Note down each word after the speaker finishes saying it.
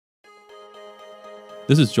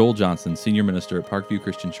This is Joel Johnson, Senior Minister at Parkview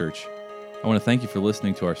Christian Church. I want to thank you for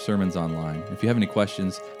listening to our sermons online. If you have any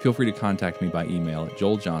questions, feel free to contact me by email at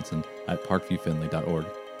joeljohnson@parkviewfinley.org.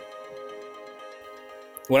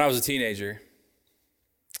 When I was a teenager,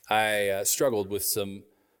 I struggled with some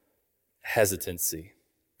hesitancy.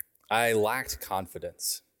 I lacked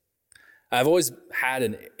confidence. I've always had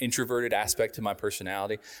an introverted aspect to my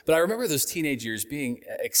personality, but I remember those teenage years being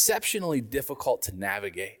exceptionally difficult to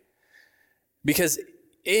navigate because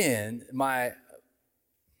in my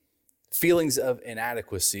feelings of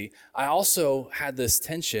inadequacy, I also had this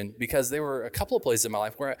tension because there were a couple of places in my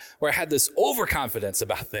life where I had this overconfidence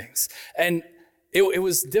about things, and it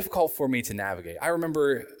was difficult for me to navigate. I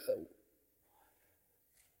remember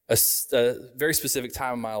a very specific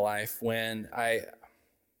time in my life when I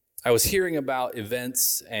was hearing about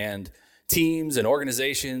events and teams and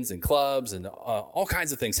organizations and clubs and all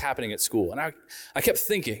kinds of things happening at school. And I kept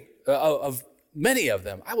thinking of many of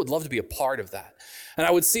them. I would love to be a part of that. And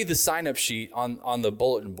I would see the sign-up sheet on the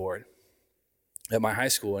bulletin board at my high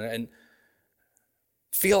school and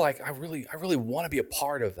feel like I really want to be a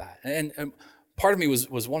part of that. And part of me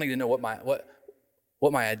was wanting to know what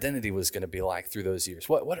my identity was going to be like through those years.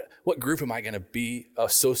 What group am I going to be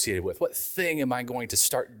associated with? What thing am I going to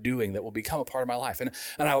start doing that will become a part of my life? And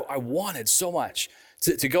I wanted so much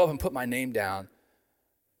to go up and put my name down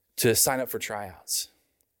to sign up for tryouts.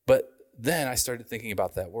 But then I started thinking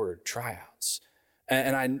about that word, tryouts.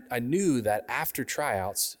 And I knew that after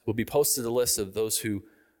tryouts would be posted a list of those who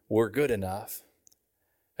were good enough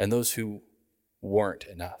and those who weren't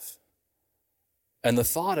enough. And the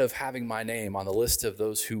thought of having my name on the list of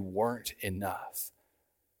those who weren't enough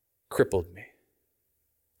crippled me.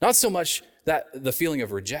 Not so much that the feeling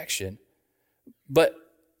of rejection, but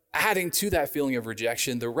adding to that feeling of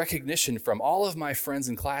rejection, the recognition from all of my friends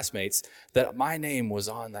and classmates that my name was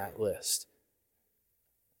on that list.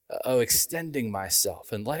 Of extending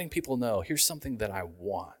myself and letting people know, here's something that I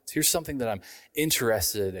want. Here's something that I'm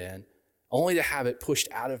interested in, only to have it pushed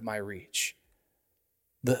out of my reach.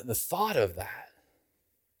 The thought of that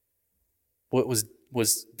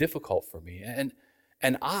was difficult for me. And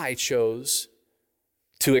I chose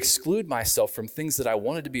to exclude myself from things that I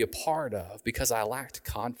wanted to be a part of because I lacked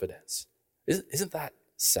confidence. Isn't that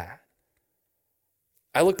sad?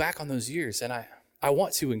 I look back on those years and I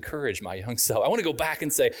want to encourage my young self. I want to go back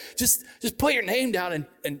and say, just put your name down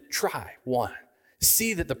and try one.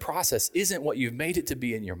 See that the process isn't what you've made it to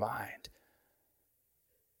be in your mind.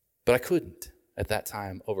 But I couldn't at that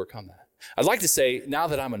time overcome that. I'd like to say, now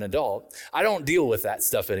that I'm an adult, I don't deal with that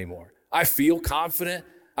stuff anymore. I feel confident.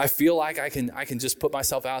 I feel like I can just put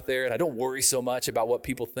myself out there and I don't worry so much about what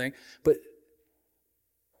people think. But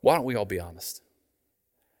why don't we all be honest?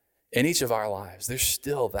 In each of our lives, there's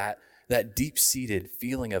still that deep-seated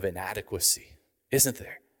feeling of inadequacy, isn't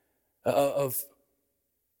there? Of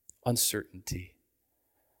uncertainty.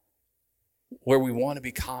 Where we want to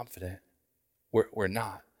be confident, we're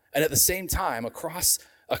not. And at the same time, across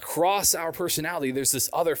our personality, there's this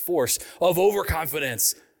other force of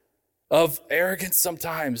overconfidence, of arrogance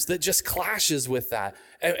sometimes, that just clashes with that.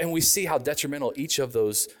 And we see how detrimental each of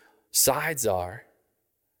those sides are.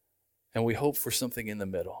 And we hope for something in the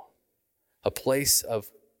middle, a place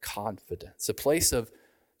of confidence, a place of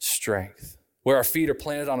strength, where our feet are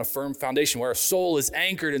planted on a firm foundation, where our soul is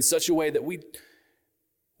anchored in such a way that we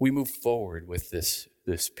move forward with this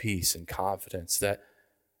peace and confidence that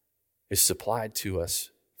is supplied to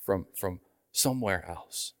us from somewhere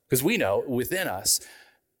else. Because we know within us,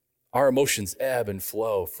 our emotions ebb and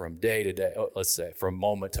flow from day to day, let's say from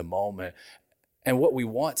moment to moment. And what we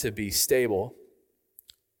want to be stable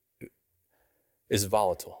is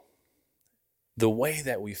volatile. The way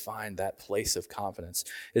that we find that place of confidence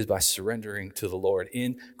is by surrendering to the Lord.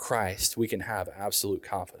 In Christ, we can have absolute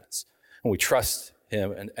confidence. When we trust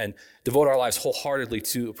Him and devote our lives wholeheartedly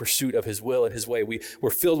to the pursuit of His will and His way, we're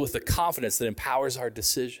filled with the confidence that empowers our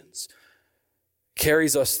decisions,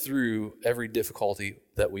 carries us through every difficulty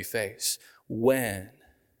that we face. When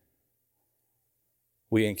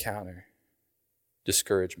we encounter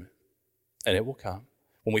discouragement, and it will come,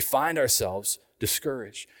 when we find ourselves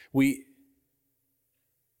discouraged, we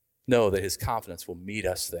know that His confidence will meet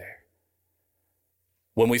us there.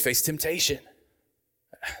 When we face temptation,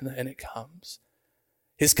 and it comes,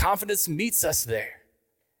 His confidence meets us there.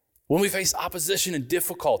 When we face opposition and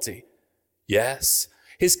difficulty, yes,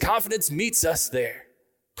 His confidence meets us there,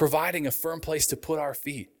 providing a firm place to put our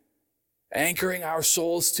feet, anchoring our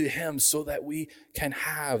souls to Him so that we can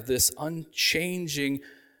have this unchanging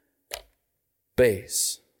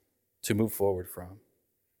base to move forward from.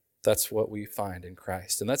 That's what we find in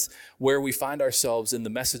Christ. And that's where we find ourselves in the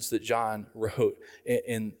message that John wrote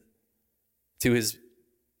to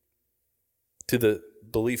the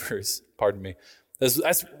believers, pardon me.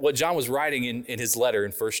 That's what John was writing in his letter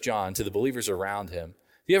in 1 John to the believers around him.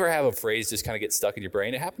 Do you ever have a phrase just kind of get stuck in your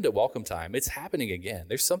brain? It happened at welcome time. It's happening again.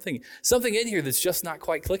 There's something in here that's just not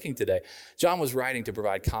quite clicking today. John was writing to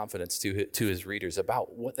provide confidence to his readers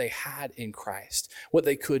about what they had in Christ, what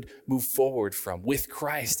they could move forward from with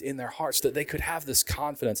Christ in their hearts, that they could have this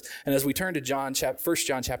confidence. And as we turn to 1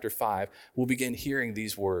 John chapter 5, we'll begin hearing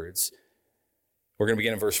these words. We're going to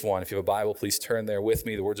begin in verse 1. If you have a Bible, please turn there with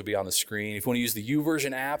me. The words will be on the screen. If you want to use the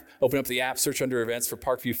YouVersion app, open up the app, search under events for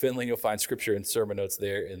Parkview Findlay, and you'll find scripture and sermon notes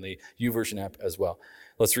there in the YouVersion app as well.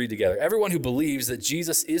 Let's read together. Everyone who believes that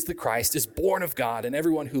Jesus is the Christ is born of God, and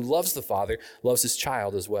everyone who loves the Father loves his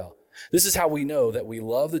child as well. This is how we know that we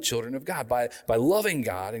love the children of God, by loving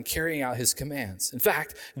God and carrying out his commands. In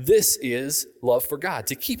fact, this is love for God,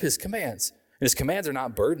 to keep his commands. And his commands are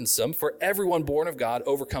not burdensome, for everyone born of God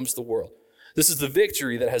overcomes the world. This is the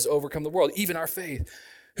victory that has overcome the world, even our faith.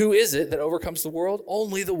 Who is it that overcomes the world?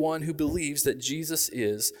 Only the one who believes that Jesus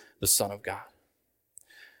is the Son of God.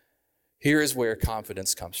 Here is where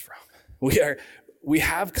confidence comes from. We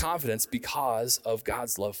have confidence because of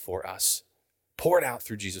God's love for us, poured out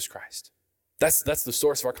through Jesus Christ. That's the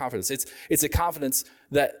source of our confidence. It's a confidence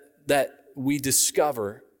that we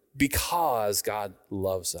discover because God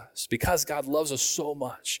loves us, because God loves us so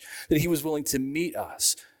much that he was willing to meet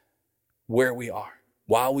us where we are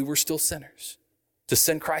while we were still sinners, to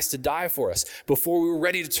send Christ to die for us before we were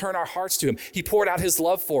ready to turn our hearts to him. He poured out his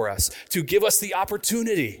love for us to give us the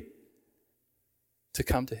opportunity to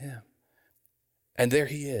come to him. And there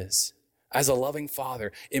he is, as a loving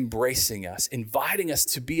father, embracing us, inviting us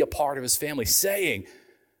to be a part of his family, saying,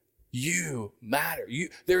 you matter.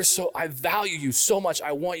 I value you so much.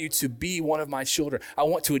 I want you to be one of my children. I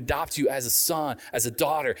want to adopt you as a son, as a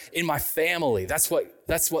daughter in my family. That's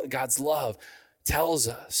what God's love tells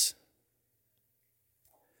us.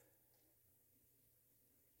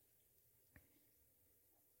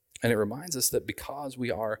 And it reminds us that because we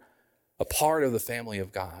are a part of the family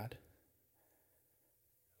of God,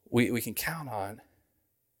 we can count on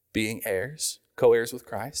being heirs, co-heirs with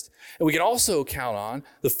Christ. And we can also count on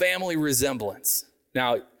the family resemblance.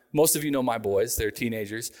 Now, most of you know my boys. They're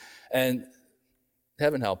teenagers. And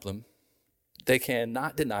heaven help them. They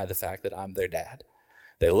cannot deny the fact that I'm their dad.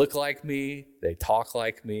 They look like me. They talk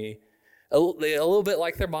like me. A little bit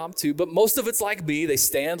like their mom too, but most of it's like me. They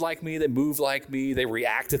stand like me. They move like me. They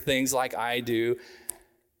react to things like I do.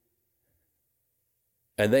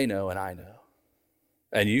 And they know and I know.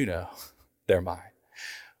 And you know they're mine.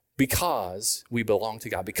 Because we belong to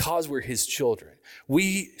God, because we're his children,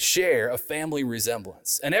 we share a family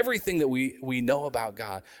resemblance. And everything that we know about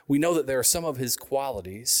God, we know that there are some of his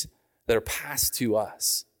qualities that are passed to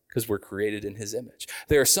us because we're created in his image.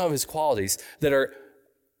 There are some of his qualities that are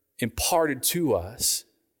imparted to us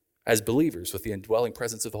as believers with the indwelling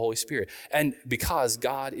presence of the Holy Spirit. And because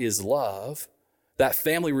God is love, that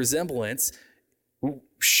family resemblance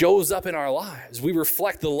shows up in our lives. We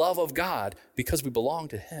reflect the love of God because we belong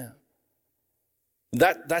to him.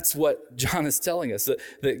 That's what John is telling us,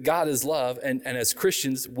 that God is love, and as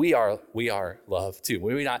Christians, we are love too.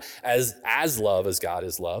 Maybe not as love as God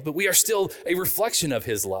is love, but we are still a reflection of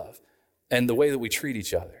his love. And the way that we treat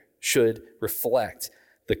each other should reflect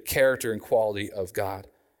the character and quality of God.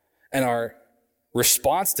 And our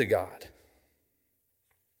response to God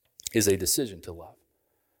is a decision to love.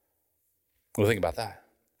 Well, think about that.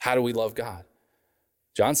 How do we love God?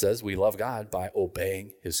 John says we love God by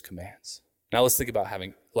obeying his commands. Now let's think about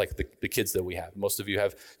having, like the kids that we have. Most of you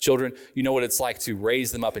have children. You know what it's like to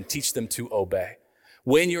raise them up and teach them to obey.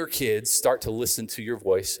 When your kids start to listen to your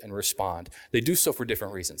voice and respond, they do so for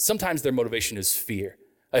different reasons. Sometimes their motivation is fear.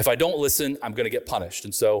 If I don't listen, I'm going to get punished.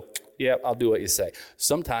 And so, yeah, I'll do what you say.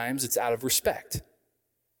 Sometimes it's out of respect.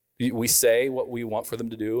 We say what we want for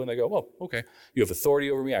them to do, and they go, well, okay, you have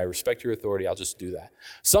authority over me. I respect your authority. I'll just do that.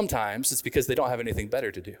 Sometimes it's because they don't have anything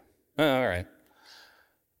better to do. All right.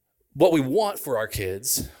 What we want for our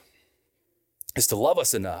kids is to love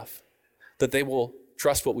us enough that they will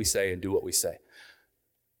trust what we say and do what we say.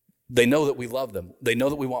 They know that we love them. They know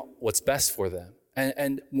that we want what's best for them.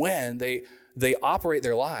 And when they operate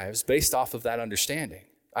their lives based off of that understanding,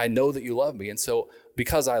 I know that you love me, and so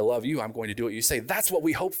because I love you, I'm going to do what you say. That's what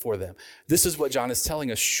we hope for them. This is what John is telling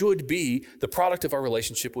us should be the product of our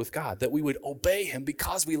relationship with God, that we would obey him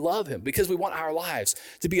because we love him, because we want our lives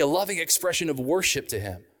to be a loving expression of worship to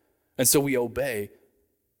him. And so we obey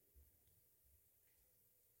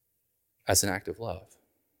as an act of love.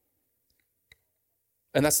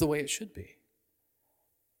 And that's the way it should be.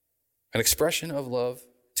 An expression of love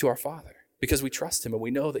to our Father, because we trust him and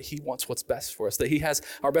we know that he wants what's best for us, that he has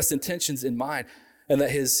our best intentions in mind, and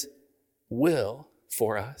that his will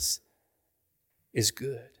for us is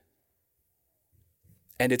good.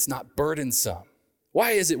 And it's not burdensome.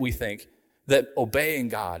 Why is it we think that obeying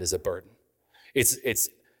God is a burden?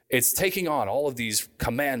 It's taking on all of these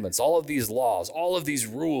commandments, all of these laws, all of these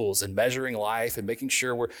rules, and measuring life and making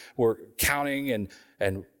sure we're counting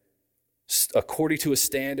and according to a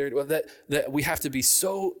standard, that we have to be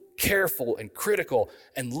so careful and critical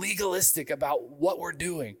and legalistic about what we're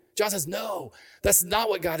doing. John says, no, that's not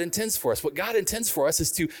what God intends for us. What God intends for us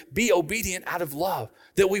is to be obedient out of love,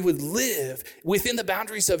 that we would live within the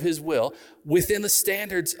boundaries of his will, within the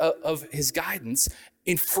standards of his guidance,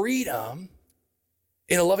 in freedom,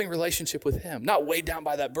 in a loving relationship with him, not weighed down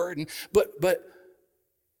by that burden, but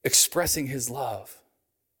expressing his love,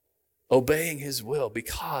 obeying his will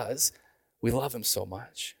because we love him so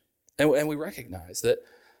much. And we recognize that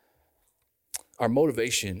our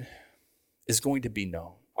motivation is going to be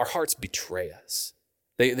known. Our hearts betray us.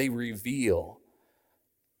 They reveal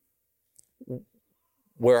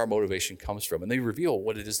where our motivation comes from, and they reveal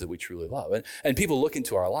what it is that we truly love. And people look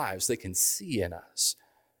into our lives, they can see in us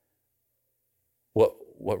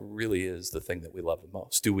what really is the thing that we love the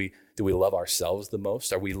most. Do we love ourselves the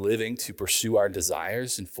most? Are we living to pursue our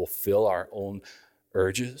desires and fulfill our own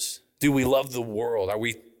urges? Do we love the world? Are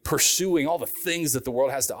we pursuing all the things that the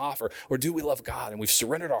world has to offer? Or do we love God and we've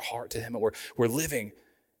surrendered our heart to him and we're living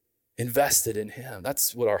invested in him?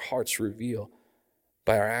 That's what our hearts reveal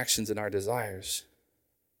by our actions and our desires.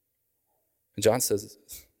 And John says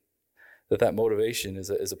that motivation is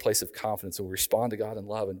a place of confidence, and we respond to God in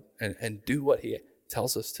love and do what he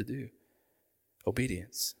tells us to do.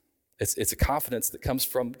 Obedience. It's a confidence that comes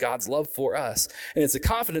from God's love for us, and it's a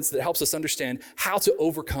confidence that helps us understand how to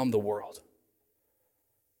overcome the world.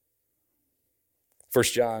 1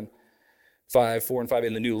 John 5:4-5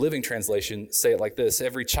 in the New Living Translation say it like this: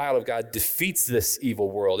 every child of God defeats this evil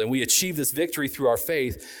world, and we achieve this victory through our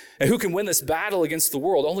faith. And who can win this battle against the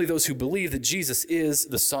world? Only those who believe that Jesus is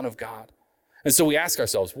the Son of God. And so we ask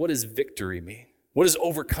ourselves, what does victory mean? What does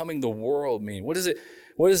overcoming the world mean? What does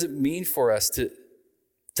it mean for us to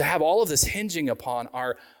have all of this hinging upon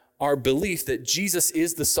our belief that Jesus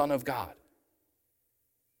is the Son of God?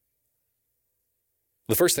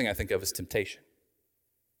 The first thing I think of is temptation.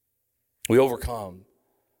 We overcome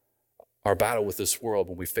our battle with this world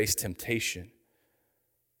when we face temptation.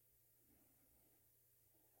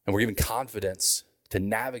 And we're given confidence to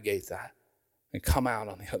navigate that and come out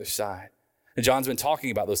on the other side. And John's been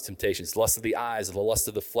talking about those temptations: the lust of the eyes, the lust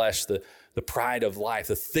of the flesh, the pride of life,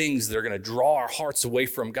 the things that are going to draw our hearts away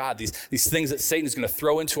from God, these things that Satan is going to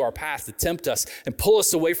throw into our path to tempt us and pull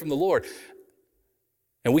us away from the Lord.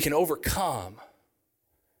 And we can overcome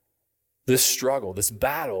this struggle, this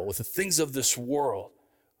battle with the things of this world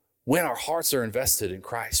when our hearts are invested in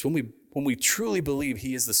Christ, when we truly believe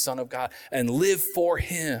he is the Son of God and live for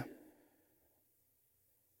him.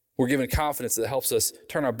 We're given confidence that helps us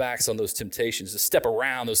turn our backs on those temptations, to step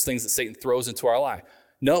around those things that Satan throws into our life,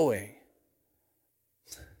 knowing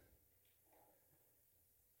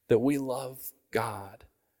that we love God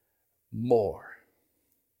more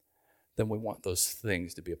than we want those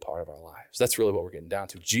things to be a part of our lives. That's really what we're getting down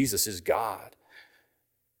to. Jesus is God.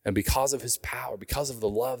 And because of his power, because of the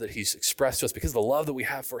love that he's expressed to us, because of the love that we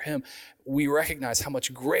have for him, we recognize how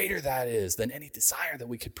much greater that is than any desire that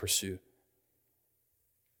we could pursue.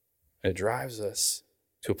 And it drives us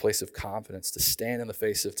to a place of confidence to stand in the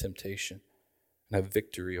face of temptation and have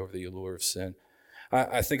victory over the allure of sin.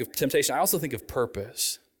 I think of temptation. I also think of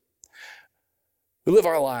purpose. We live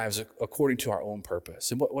our lives according to our own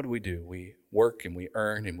purpose. And what do? We work and we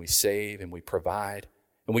earn and we save and we provide.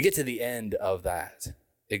 And we get to the end of that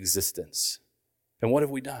existence. And what have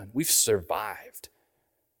we done? We've survived.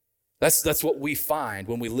 That's what we find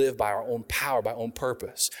when we live by our own power, by our own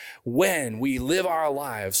purpose. When we live our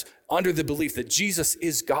lives under the belief that Jesus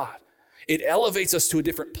is God, it elevates us to a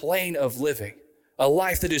different plane of living. A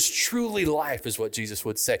life that is truly life is what Jesus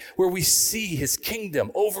would say, where we see his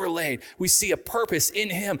kingdom overlaid. We see a purpose in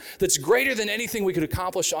him that's greater than anything we could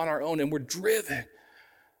accomplish on our own, and we're driven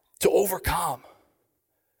to overcome,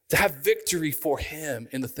 to have victory for him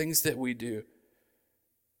in the things that we do,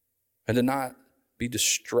 and to not be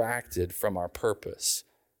distracted from our purpose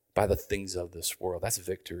by the things of this world. That's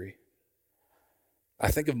victory.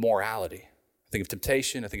 I think of morality. I think of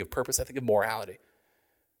temptation. I think of purpose. I think of morality.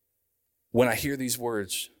 When I hear these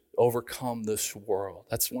words, overcome this world,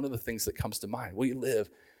 that's one of the things that comes to mind. We live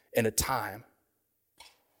in a time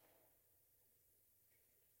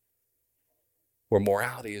where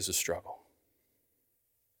morality is a struggle.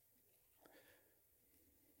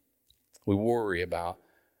 We worry about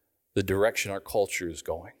the direction our culture is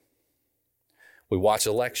going. We watch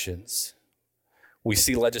elections. We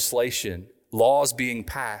see legislation, laws being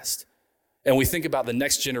passed, and we think about the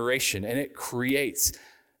next generation, and it creates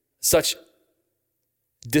such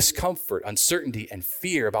discomfort, uncertainty, and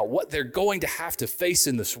fear about what they're going to have to face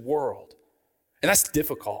in this world. And that's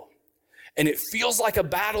difficult. And it feels like a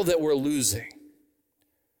battle that we're losing.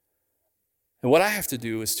 And what I have to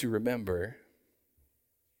do is to remember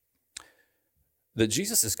that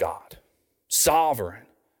Jesus is God, sovereign,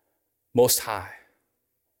 most high.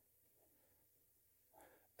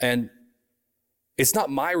 And it's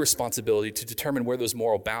not my responsibility to determine where those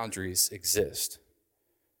moral boundaries exist.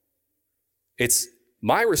 It's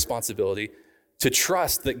my responsibility to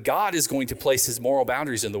trust that God is going to place his moral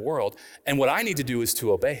boundaries in the world, and what I need to do is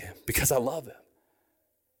to obey him because I love him.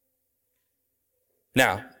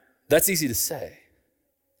 Now, that's easy to say.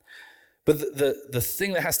 But the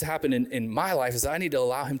thing that has to happen in my life is I need to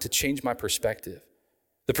allow him to change my perspective.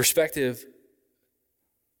 The perspective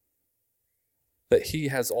that he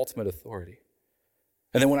has ultimate authority.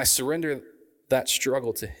 And then when I surrender that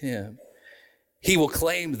struggle to him, he will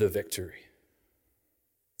claim the victory.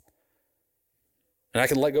 And I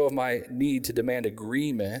can let go of my need to demand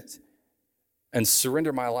agreement and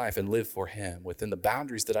surrender my life and live for him within the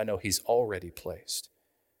boundaries that I know he's already placed.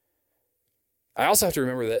 I also have to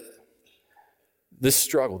remember that this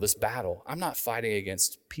struggle, this battle, I'm not fighting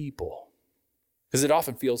against people, because it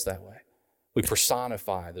often feels that way. We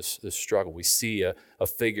personify this struggle. We see a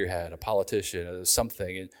figurehead, a politician, or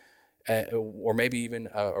something, or maybe even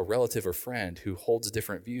a relative or friend who holds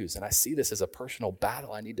different views. And I see this as a personal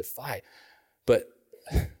battle I need to fight. But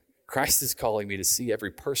Christ is calling me to see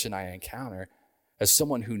every person I encounter as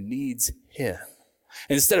someone who needs him.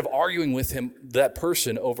 And instead of arguing with that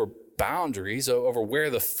person over boundaries, over where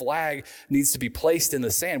the flag needs to be placed in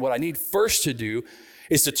the sand, what I need first to do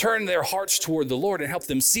is to turn their hearts toward the Lord and help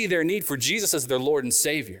them see their need for Jesus as their Lord and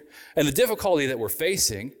Savior. And the difficulty that we're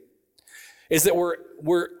facing is that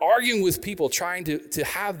we're arguing with people, trying to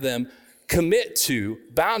have them commit to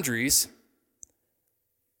boundaries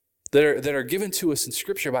that are given to us in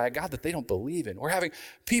Scripture by a God that they don't believe in. We're having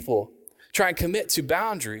people try and commit to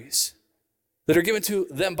boundaries that are given to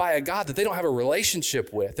them by a God that they don't have a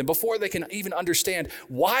relationship with. And before they can even understand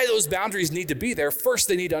why those boundaries need to be there, first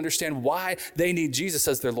they need to understand why they need Jesus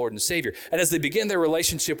as their Lord and Savior. And as they begin their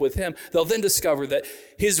relationship with him, they'll then discover that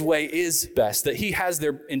his way is best, that he has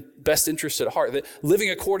their best interests at heart, that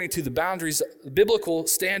living according to the boundaries, biblical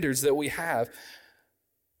standards that we have,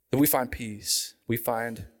 that we find peace, we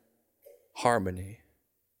find harmony,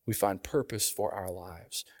 we find purpose for our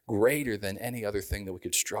lives, greater than any other thing that we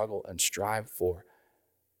could struggle and strive for.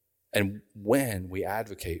 And when we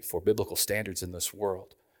advocate for biblical standards in this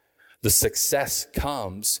world, the success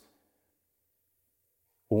comes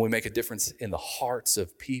when we make a difference in the hearts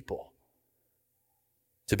of people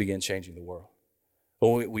to begin changing the world.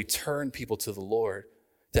 When we turn people to the Lord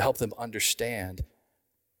to help them understand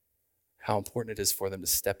how important it is for them to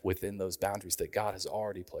step within those boundaries that God has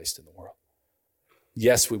already placed in the world.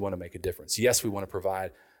 Yes, we want to make a difference. Yes, we want to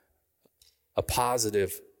provide a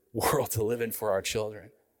positive world to live in for our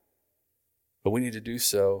children. But we need to do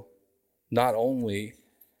so not only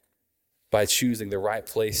by choosing the right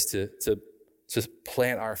place to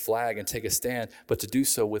plant our flag and take a stand, but to do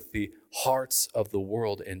so with the hearts of the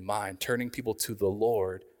world in mind, turning people to the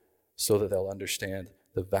Lord so that they'll understand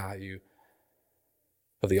the value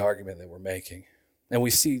of the argument that we're making. And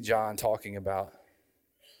we see John talking about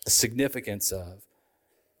the significance of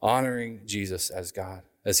honoring Jesus as God,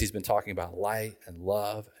 as he's been talking about light and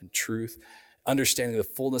love and truth. Understanding the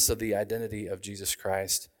fullness of the identity of Jesus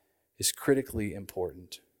Christ is critically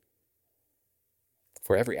important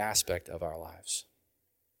for every aspect of our lives.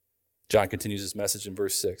 John continues his message in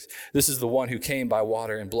verse 6. This is the one who came by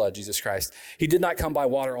water and blood, Jesus Christ. He did not come by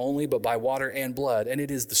water only, but by water and blood. And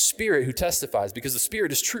it is the Spirit who testifies, because the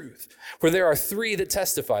Spirit is truth. For there are three that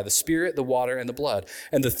testify, the Spirit, the water, and the blood.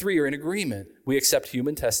 And the three are in agreement. We accept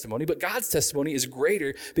human testimony, but God's testimony is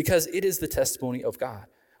greater because it is the testimony of God,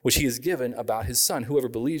 which he has given about his Son. Whoever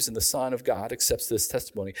believes in the Son of God accepts this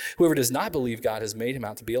testimony. Whoever does not believe God has made him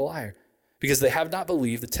out to be a liar, because they have not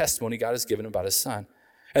believed the testimony God has given about his Son.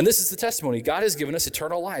 And this is the testimony. God has given us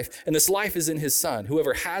eternal life, and this life is in his Son.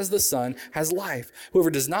 Whoever has the Son has life. Whoever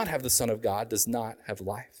does not have the Son of God does not have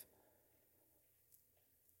life.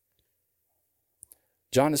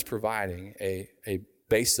 John is providing a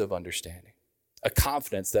base of understanding, a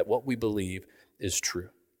confidence that what we believe is true.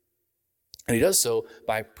 And he does so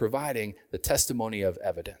by providing the testimony of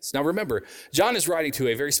evidence. Now remember, John is writing to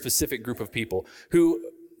a very specific group of people who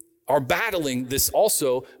are battling this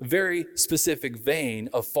also very specific vein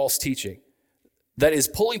of false teaching that is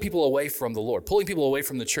pulling people away from the Lord, pulling people away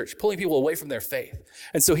from the church, pulling people away from their faith.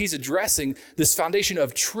 And so he's addressing this foundation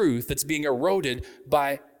of truth that's being eroded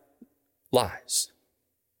by lies.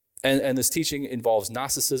 And this teaching involves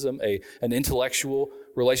Gnosticism, an intellectual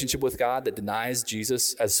relationship with God that denies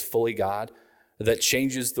Jesus as fully God, that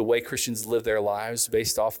changes the way Christians live their lives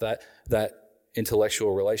based off that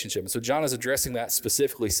intellectual relationship. And so John is addressing that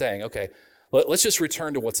specifically, saying, okay, let's just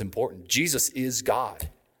return to what's important. Jesus is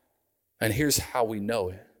God. And here's how we know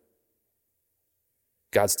it.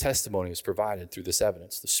 God's testimony is provided through this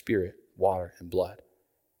evidence, the Spirit, water, and blood.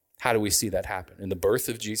 How do we see that happen? In the birth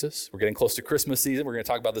of Jesus. We're getting close to Christmas season. We're going to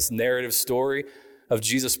talk about this narrative story of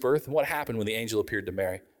Jesus' birth. And what happened when the angel appeared to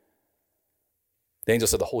Mary? The angel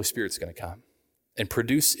said, the Holy Spirit's going to come and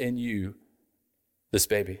produce in you this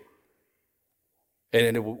baby.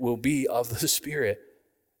 And it will be of the Spirit.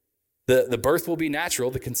 The birth will be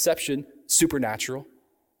natural, the conception supernatural.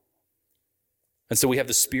 And so we have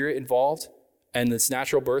the Spirit involved, and this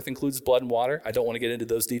natural birth includes blood and water. I don't want to get into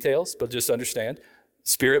those details, but just understand,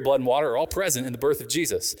 Spirit, blood, and water are all present in the birth of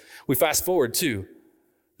Jesus. We fast forward to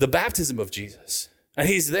the baptism of Jesus, and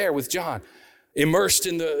he's there with John, immersed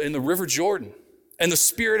in the river Jordan. And the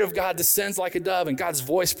Spirit of God descends like a dove, and God's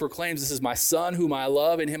voice proclaims, this is my Son whom I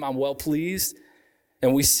love, in him I'm well pleased.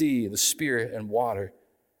 And we see the Spirit and water,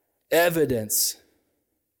 evidence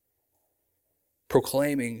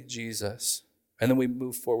proclaiming Jesus. And then we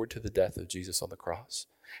move forward to the death of Jesus on the cross.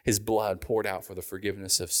 His blood poured out for the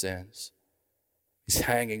forgiveness of sins. He's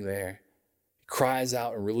hanging there. He cries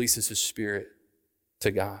out and releases his spirit to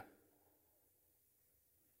God.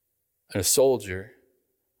 And a soldier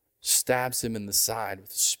stabs him in the side with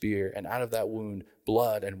a spear, and out of that wound,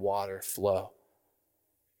 blood and water flow.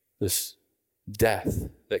 This death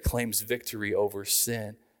that claims victory over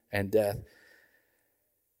sin and death.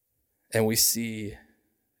 And we see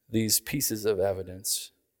these pieces of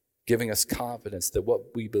evidence giving us confidence that what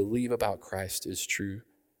we believe about Christ is true.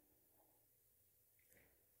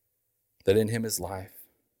 That in him is life,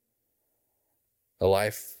 a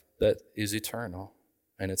life that is eternal,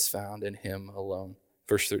 and it's found in him alone.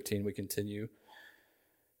 Verse 13, we continue.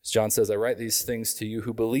 As John says, I write these things to you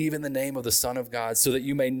who believe in the name of the Son of God, so that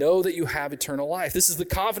you may know that you have eternal life. This is the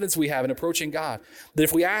confidence we have in approaching God, that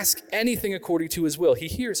if we ask anything according to his will, he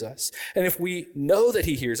hears us. And if we know that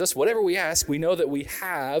he hears us, whatever we ask, we know that we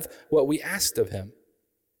have what we asked of him.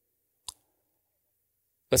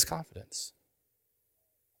 That's confidence.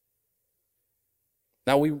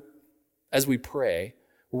 Now, as we pray,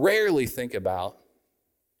 rarely think about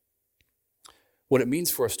what it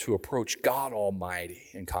means for us to approach God Almighty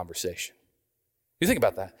in conversation. You think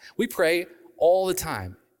about that. We pray all the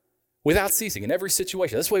time, without ceasing, in every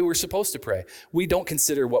situation. That's the way we're supposed to pray. We don't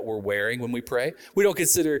consider what we're wearing when we pray. We don't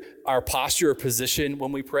consider our posture or position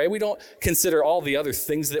when we pray. We don't consider all the other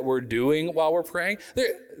things that we're doing while we're praying.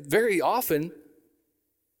 There very often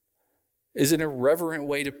is an irreverent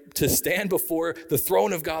way to stand before the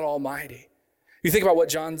throne of God Almighty. You think about what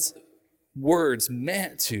John's words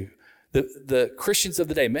meant to the Christians of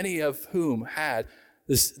the day, many of whom had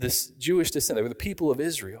this Jewish descent. They were the people of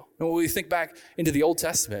Israel. And when we think back into the Old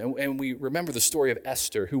Testament and we remember the story of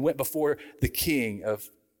Esther, who went before the king of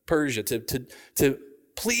Persia to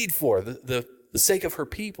plead for the sake of her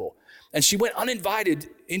people. And she went uninvited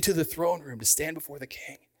into the throne room to stand before the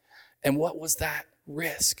king. And what was that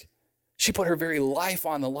risk? She put her very life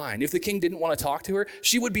on the line. If the king didn't want to talk to her,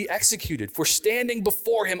 she would be executed for standing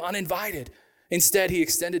before him uninvited. Instead, he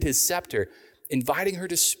extended his scepter, inviting her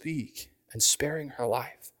to speak and sparing her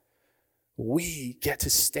life. We get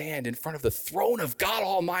to stand in front of the throne of God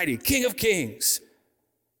Almighty, King of Kings.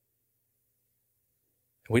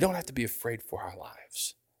 We don't have to be afraid for our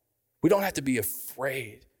lives. We don't have to be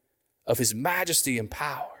afraid of his majesty and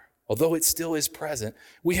power. Although it still is present,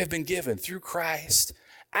 we have been given through Christ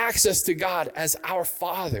access to God as our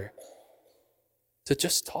Father to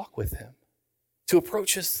just talk with him, to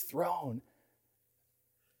approach his throne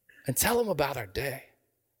and tell him about our day.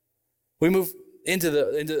 We move into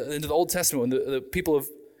the Old Testament when the people of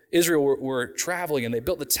Israel were traveling and they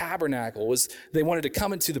built the tabernacle. They wanted to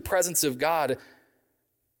come into the presence of God.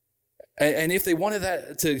 And if they wanted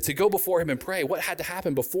that to go before him and pray, what had to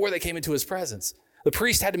happen before they came into his presence? The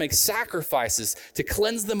priest had to make sacrifices to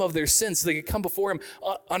cleanse them of their sins so they could come before him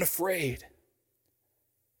unafraid.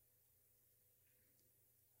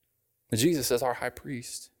 And Jesus, as our high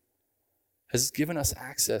priest, has given us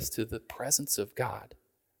access to the presence of God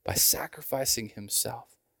by sacrificing himself.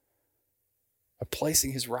 by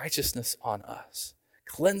placing his righteousness on us,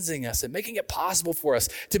 cleansing us and making it possible for us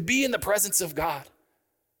to be in the presence of God.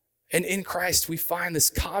 And in Christ, we find this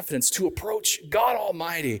confidence to approach God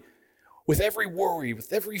Almighty with every worry,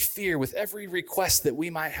 with every fear, with every request that we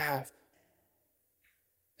might have.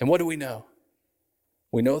 And what do we know?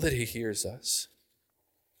 We know that he hears us.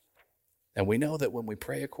 And we know that when we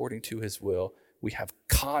pray according to his will, we have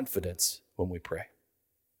confidence when we pray.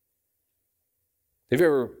 Have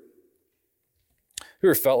you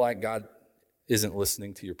ever felt like God isn't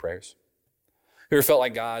listening to your prayers? Have you ever felt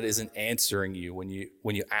like God isn't answering you when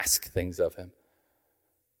you ask things of him?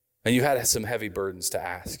 And you had some heavy burdens to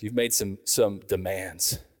ask. You've made some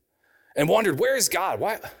demands and wondered, where is God?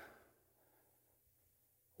 Why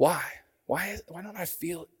don't I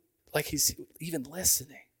feel like he's even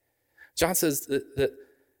listening? John says that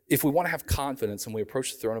if we want to have confidence when we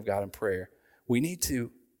approach the throne of God in prayer, we need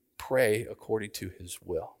to pray according to his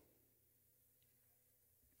will.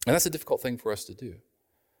 And that's a difficult thing for us to do,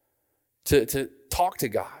 to talk to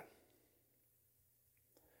God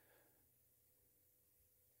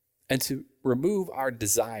and to remove our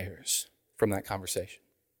desires from that conversation.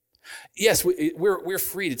 Yes, we're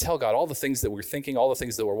free to tell God all the things that we're thinking, all the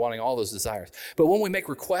things that we're wanting, all those desires. But when we make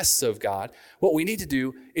requests of God, what we need to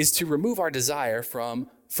do is to remove our desire from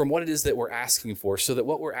what it is that we're asking for, so that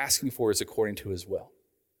what we're asking for is according to his will.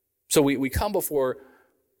 So we come before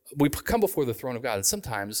the throne of God, and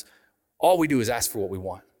sometimes all we do is ask for what we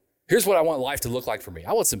want. Here's what I want life to look like for me.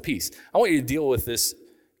 I want some peace. I want you to deal with this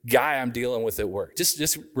guy I'm dealing with at work.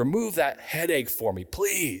 Just remove that headache for me,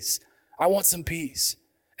 please. I want some peace.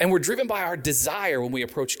 And we're driven by our desire when we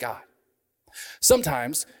approach God.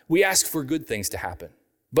 Sometimes we ask for good things to happen,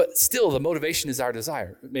 but still the motivation is our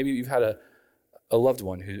desire. Maybe you've had a loved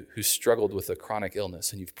one who struggled with a chronic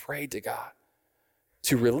illness, and you've prayed to God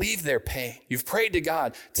to relieve their pain. You've prayed to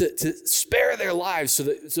God to spare their lives so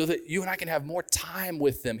that you and I can have more time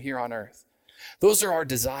with them here on earth. Those are our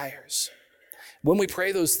desires. When we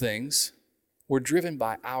pray those things, we're driven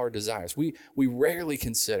by our desires. We rarely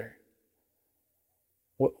consider,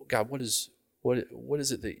 God, what is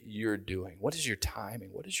it that you're doing? What is your timing?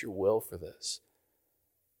 What is your will for this?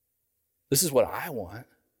 This is what I want.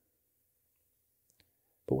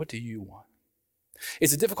 But what do you want?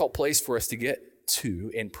 It's a difficult place for us to get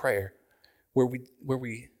to in prayer, where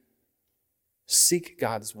we seek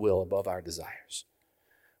God's will above our desires,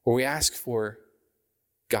 where we ask for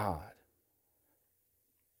God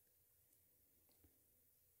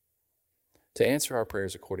to answer our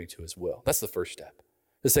prayers according to his will. That's the first step.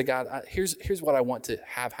 To say, God, here's what I want to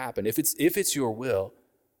have happen. If it's your will,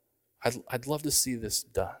 I'd love to see this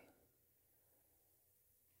done.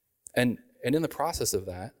 And in the process of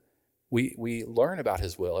that, we learn about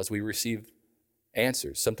his will as we receive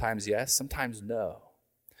answers. Sometimes yes, sometimes no.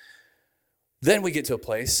 Then we get to a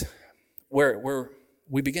place where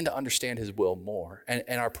we begin to understand his will more. And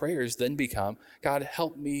our prayers then become, God,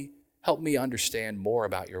 help me understand more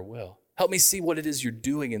about your will. Help me see what it is you're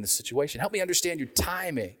doing in this situation. Help me understand your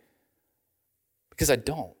timing, because I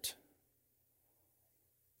don't.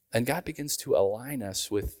 And God begins to align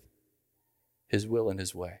us with his will and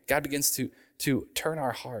his way. God begins to turn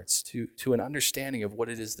our hearts to an understanding of what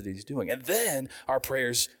it is that he's doing. And then our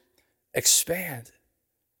prayers expand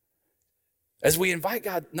as we invite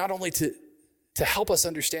God not only to help us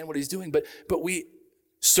understand what he's doing, but we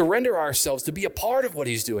surrender ourselves to be a part of what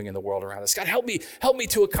he's doing in the world around us. God, help me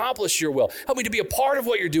to accomplish your will. Help me to be a part of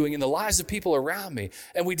what you're doing in the lives of people around me.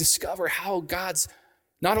 And we discover how God's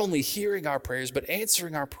not only hearing our prayers, but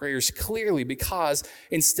answering our prayers clearly, because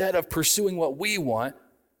instead of pursuing what we want,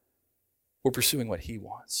 we're pursuing what he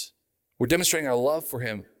wants. We're demonstrating our love for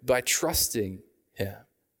him by trusting him,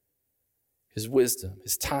 his wisdom,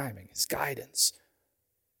 his timing, his guidance,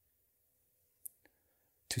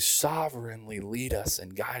 to sovereignly lead us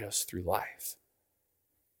and guide us through life.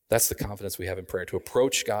 That's the confidence we have in prayer, to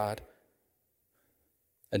approach God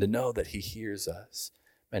and to know that he hears us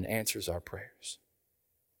and answers our prayers.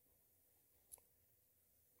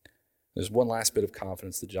 There's one last bit of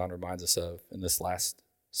confidence that John reminds us of in this last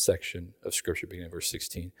section of Scripture, beginning in verse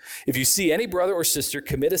 16. If you see any brother or sister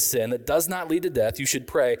commit a sin that does not lead to death, you should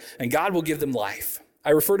pray, and God will give them life. I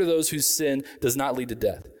refer to those whose sin does not lead to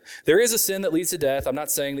death. There is a sin that leads to death. I'm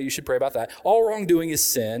not saying that you should pray about that. All wrongdoing is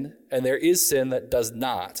sin, and there is sin that does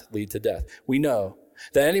not lead to death. We know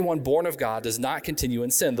that anyone born of God does not continue in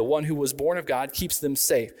sin. The one who was born of God keeps them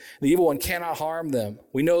safe. The evil one cannot harm them.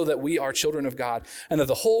 We know that we are children of God, and that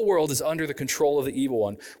the whole world is under the control of the evil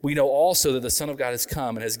one. We know also that the Son of God has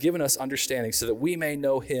come and has given us understanding so that we may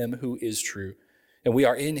know him who is true. And we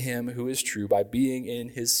are in him who is true by being in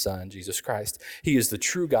his Son, Jesus Christ. He is the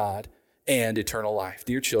true God and eternal life.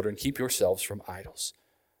 Dear children, keep yourselves from idols.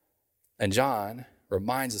 And John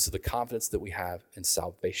reminds us of the confidence that we have in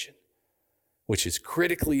salvation, which is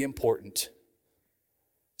critically important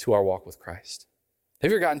to our walk with Christ. Have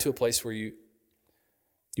you ever gotten to a place where you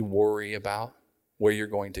worry about where you're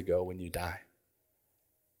going to go when you die?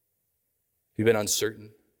 Have you been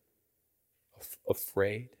uncertain,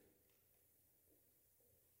 afraid?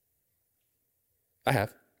 I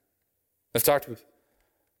have. I've talked with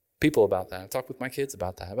people about that. I've talked with my kids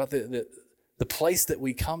about that, about the place that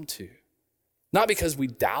we come to. Not because we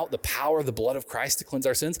doubt the power of the blood of Christ to cleanse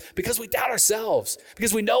our sins, because we doubt ourselves,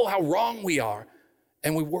 because we know how wrong we are,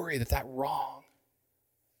 and we worry that that wrong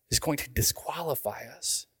is going to disqualify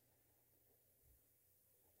us.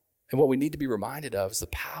 And what we need to be reminded of is the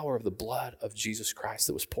power of the blood of Jesus Christ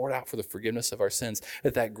that was poured out for the forgiveness of our sins,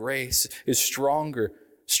 that grace is strong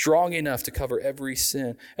enough to cover every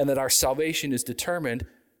sin, and that our salvation is determined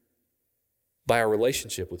by our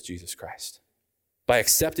relationship with Jesus Christ, by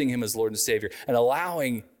accepting him as Lord and Savior and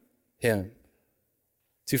allowing him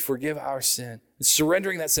to forgive our sin,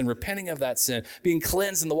 surrendering that sin, repenting of that sin, being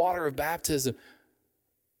cleansed in the water of baptism,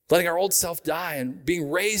 letting our old self die and being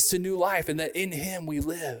raised to new life, and that in him we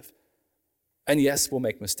live. And yes, we'll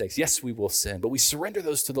make mistakes. Yes, we will sin, but we surrender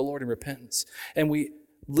those to the Lord in repentance, and we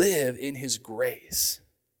live in his grace.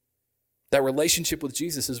 That relationship with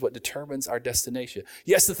Jesus is what determines our destination.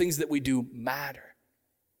 Yes, the things that we do matter,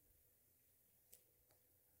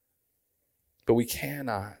 but we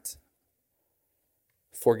cannot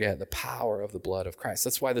forget the power of the blood of Christ.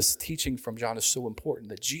 That's why this teaching from John is so important,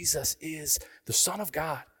 that Jesus is the Son of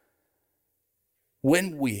God.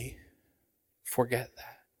 When we forget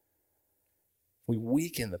that, we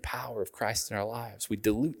weaken the power of Christ in our lives. We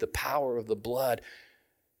dilute the power of the blood.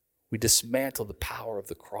 We dismantle the power of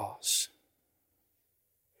the cross.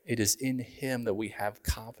 It is in him that we have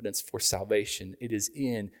confidence for salvation. It is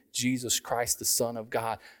in Jesus Christ, the Son of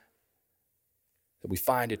God, that we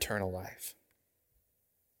find eternal life.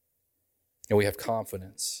 And we have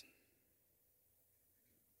confidence.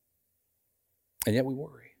 And yet we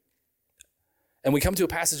worry. And we come to a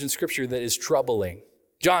passage in Scripture that is troubling.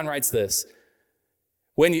 John writes this: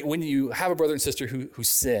 when you have a brother and sister who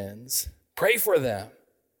sins, pray for them.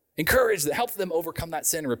 Encourage them, help them overcome that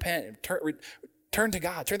sin and repent and turn to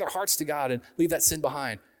God, turn their hearts to God and leave that sin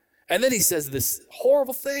behind. And then he says this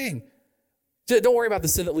horrible thing. Don't worry about the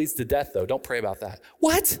sin that leads to death, though. Don't pray about that.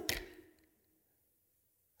 What?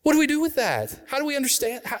 What do we do with that? How do we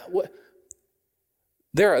understand?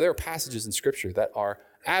 There are passages in Scripture that are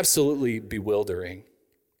absolutely bewildering.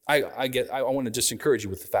 I want to just encourage you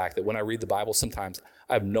with the fact that when I read the Bible, sometimes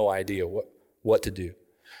I have no idea what to do.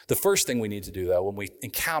 The first thing we need to do, though, when we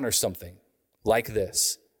encounter something like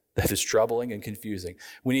this that is troubling and confusing,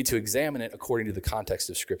 we need to examine it according to the context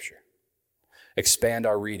of Scripture. Expand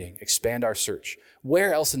our reading, expand our search.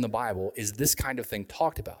 Where else in the Bible is this kind of thing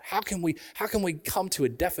talked about? How can we come to a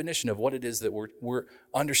definition of what it is that we're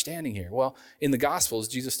understanding here? Well, in the Gospels,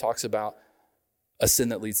 Jesus talks about a sin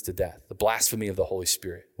that leads to death, the blasphemy of the Holy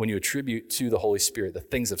Spirit. When you attribute to the Holy Spirit the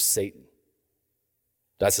things of Satan,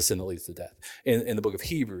 that's the sin that leads to death. In the book of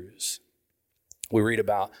Hebrews, we read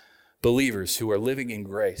about believers who are living in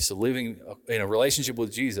grace, living in a relationship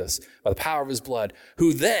with Jesus by the power of his blood,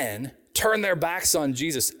 who then turn their backs on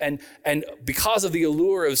Jesus and because of the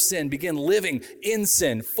allure of sin, begin living in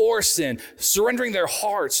sin, for sin, surrendering their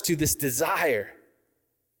hearts to this desire.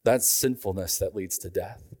 That's sinfulness that leads to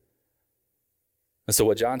death. And so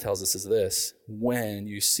what John tells us is this: when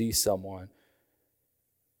you see someone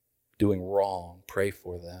doing wrong, pray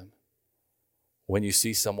for them. When you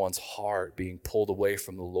see someone's heart being pulled away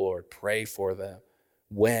from the Lord, pray for them.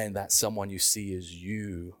 When that someone you see is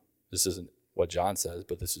you, this isn't what John says,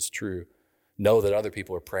 but this is true, know that other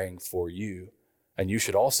people are praying for you, and you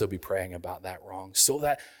should also be praying about that wrong so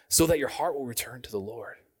that your heart will return to the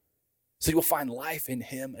Lord, so you'll find life in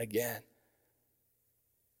him again.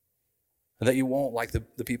 And that you won't, like the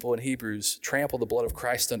people in Hebrews, trample the blood of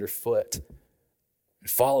Christ underfoot and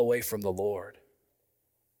fall away from the Lord.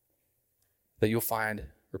 That you'll find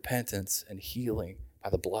repentance and healing by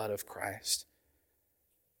the blood of Christ.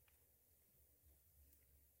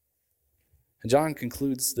 And John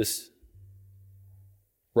concludes this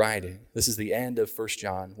writing. This is the end of 1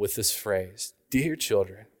 John with this phrase: "Dear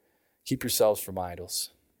children, keep yourselves from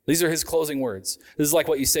idols." These are his closing words. This is like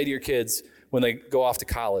what you say to your kids when they go off to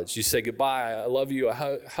college. You say goodbye, I love you,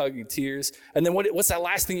 I hug you, tears. And then what's that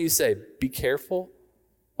last thing you say? Be careful.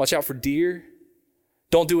 Watch out for deer.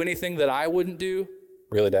 Don't do anything that I wouldn't do.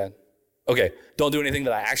 Really, Dad? Okay, don't do anything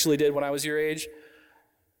that I actually did when I was your age.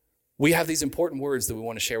 we have these important words that we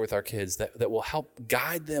want to share with our kids that will help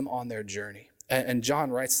guide them on their journey. And John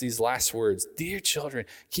writes these last words, "Dear children,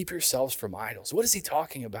 keep yourselves from idols." What is he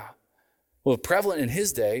talking about? Well, prevalent in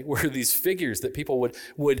his day were these figures that people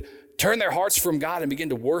would turn their hearts from God and begin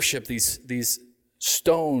to worship these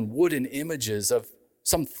stone, wooden images of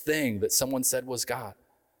something that someone said was God.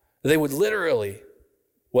 They would literally,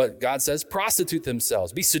 what God says, prostitute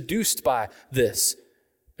themselves, be seduced by this,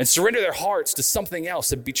 and surrender their hearts to something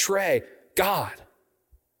else and betray God.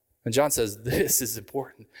 And John says, this is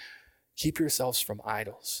important. Keep yourselves from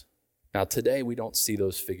idols. Now, today we don't see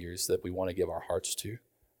those figures that we want to give our hearts to.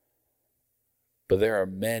 But there are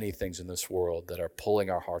many things in this world that are pulling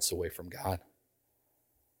our hearts away from God.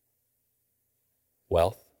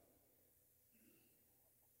 Wealth,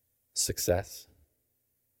 success,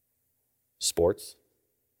 sports,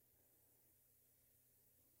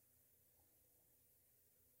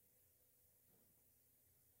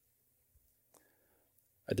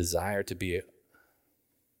 a desire to be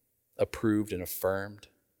approved and affirmed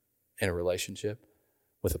in a relationship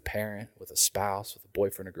with a parent, with a spouse, with a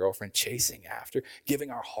boyfriend or girlfriend, chasing after, giving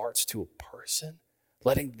our hearts to a person,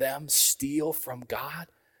 letting them steal from God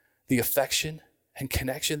the affection and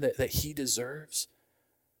connection that he deserves.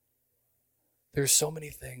 There's so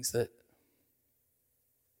many things that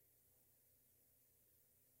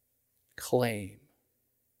claim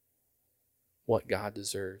what God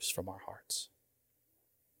deserves from our hearts.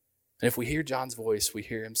 And if we hear John's voice, we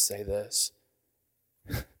hear him say this: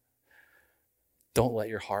 don't let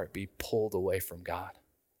your heart be pulled away from God.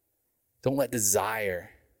 Don't let desire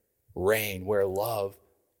reign where love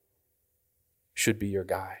should be your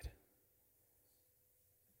guide.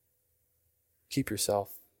 Keep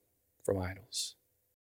yourself from idols.